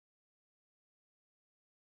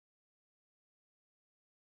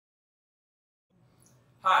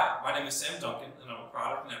Hi, my name is Sam Duncan, and I'm a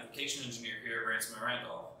product and application engineer here at Ransom and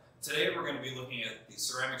Randolph. Today we're going to be looking at the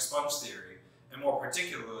ceramic sponge theory, and more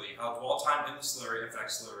particularly how dwell time in the slurry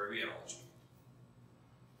affects slurry rheology.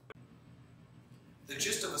 The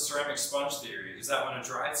gist of the ceramic sponge theory is that when a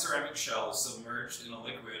dried ceramic shell is submerged in a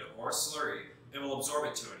liquid or a slurry, it will absorb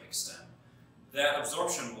it to an extent. That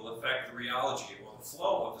absorption will affect the rheology or the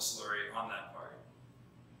flow of the slurry on that part.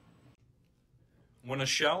 When a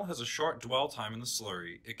shell has a short dwell time in the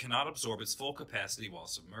slurry, it cannot absorb its full capacity while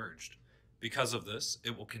submerged. Because of this,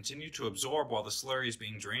 it will continue to absorb while the slurry is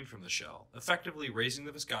being drained from the shell, effectively raising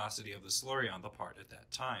the viscosity of the slurry on the part at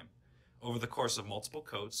that time. Over the course of multiple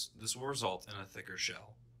coats, this will result in a thicker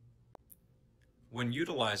shell. When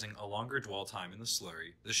utilizing a longer dwell time in the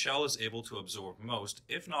slurry, the shell is able to absorb most,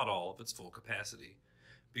 if not all, of its full capacity.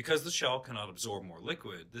 Because the shell cannot absorb more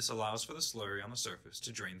liquid, this allows for the slurry on the surface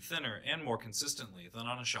to drain thinner and more consistently than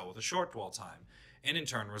on a shell with a short dwell time, and in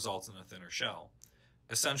turn results in a thinner shell.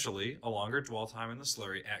 Essentially, a longer dwell time in the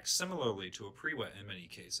slurry acts similarly to a pre-wet in many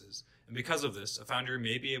cases, and because of this, a foundry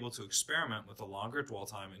may be able to experiment with a longer dwell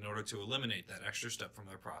time in order to eliminate that extra step from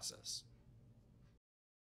their process.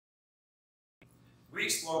 We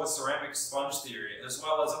explore the ceramic sponge theory as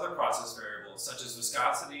well as other process variables such as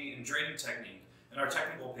viscosity and draining technique in our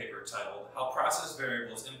technical paper titled How Process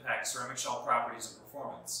Variables Impact Ceramic Shell Properties and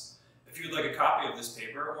Performance. If you would like a copy of this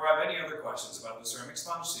paper or have any other questions about the ceramic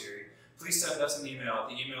sponge theory, please send us an email at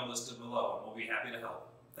the email listed below and we'll be happy to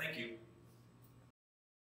help. Thank you.